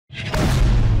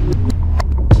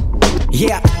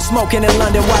Yeah, smoking in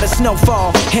London while the snow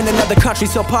fall. In another country,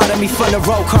 so pardon me from the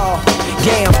roll call.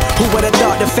 Damn, who would've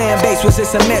thought the fan base was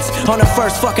this immense? On the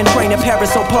first fucking train to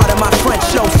Paris, so part of my French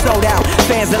show sold out.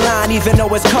 Fans in line even though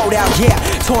it's cold out. Yeah,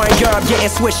 touring Europe,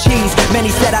 getting Swiss cheese. Many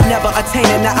said I'd never attain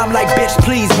it, now I'm like, bitch,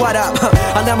 please, what up?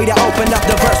 Allow me to open up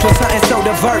the verse with something so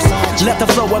diverse. Let the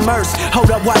flow immerse,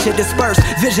 hold up, watch it disperse.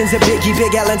 Visions of Biggie,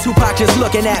 Big L, and Tupac just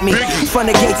looking at me. From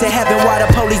the gates of heaven while the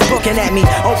police booking at me.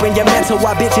 Open your mental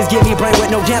while bitches give me brain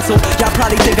with no dental. Y'all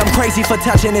probably think I'm crazy for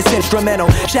touching this instrumental.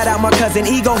 Shout out my cousin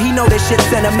Ego, he know this shit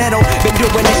sentimental. Been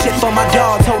doing this shit for my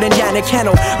dogs, holding down the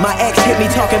kennel. My ex hit me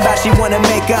talking about she wanna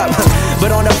make up.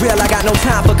 But on the real, I got no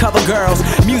time for cover girls.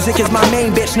 Music is my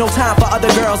main bitch, no time for other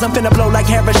girls. I'm finna blow like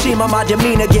Hiroshima, my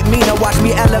demeanor get meaner. Watch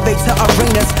me elevate to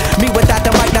arenas. Me without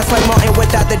the mic, that's like Martin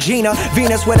without the Gina.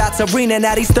 Venus without Serena,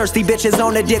 now these thirsty bitches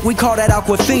on the dick, we call that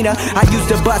Aquafina. I used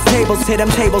to bust tables till them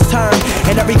tables turn.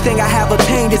 And everything I have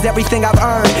obtained is everything I've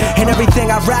earned. And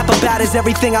everything I rap about is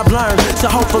everything I've learned. So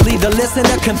hopefully the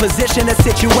listener can position a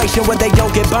situation where they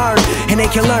don't get burned. And they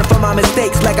can learn from my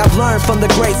mistakes like I've learned from the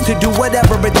greats. To do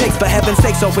whatever it takes, for heaven's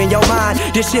sakes, open your mind.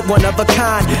 This shit one of a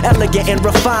kind, elegant and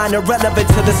refined, irrelevant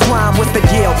to the swine. What's the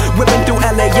deal? Whipping through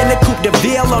LA in the coupe de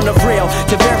ville on the real.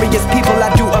 To various people I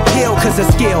do appeal cause of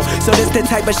skill. So this the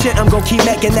type of shit I'm gon' keep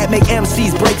making that make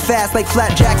MCs break fast like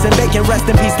flapjacks and bacon. Rest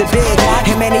in peace to Big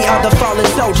and many other fallen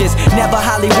soldiers. Never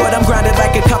Hollywood, I'm grounded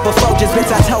like a couple Folgers.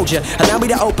 Bitch, I told ya, allow me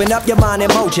to open up your mind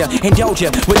and mold ya, indulge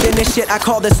ya. Within this shit I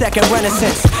call the second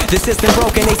renaissance. The system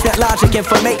broken, they set logic in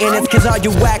for maintenance. Cause all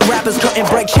you whack rappers couldn't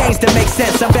break chains to make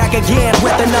sense. I'm back again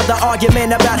with another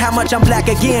argument about how much I'm black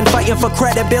again. Fighting for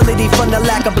credibility from the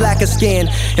lack of blacker skin.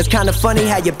 It's kinda funny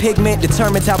how your pigment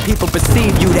determines how people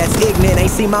perceive you. That's ignorant,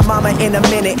 ain't seen my mama in a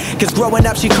minute. Cause growing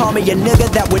up she called me a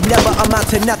nigga that would never amount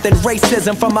to nothing.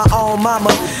 Racism from my own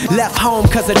mama. Left home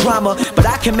cause of drama, but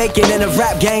I can make it in a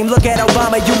rap game. Look at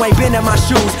Obama, you ain't been in my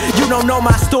shoes. You don't know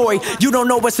my story, you don't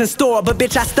know what's in store. But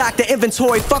bitch, I stock the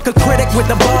inventory. Fuck a critic with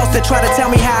the balls that try to tell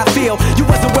me how I feel. You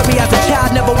wasn't with me as a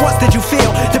child, never once did you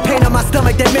feel the pain on my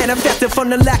stomach that manifested from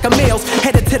the lack of meals.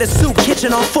 Headed to the soup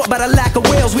kitchen on foot by the lack of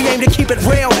wheels. We aim to keep it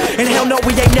real, and hell no,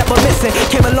 we ain't never missing.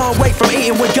 Came a long way from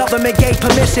eating when government gave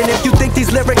permission. If you think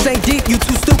these lyrics ain't deep, you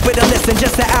too stupid to listen.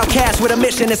 Just an outcast with a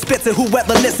mission and spits it.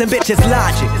 Whoever listen, bitch, it's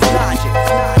logic. It's logic.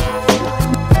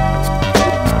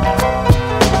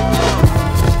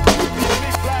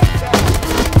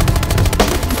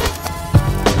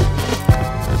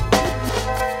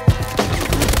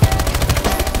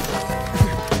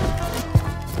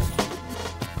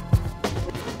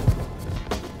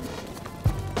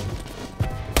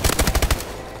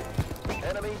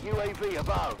 Enemy UAV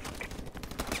above.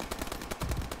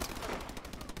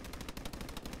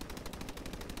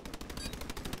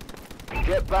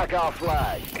 Get back our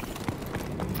flag.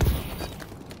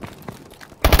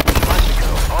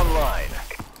 Manticore online.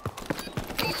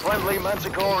 Friendly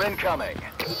Manticore incoming.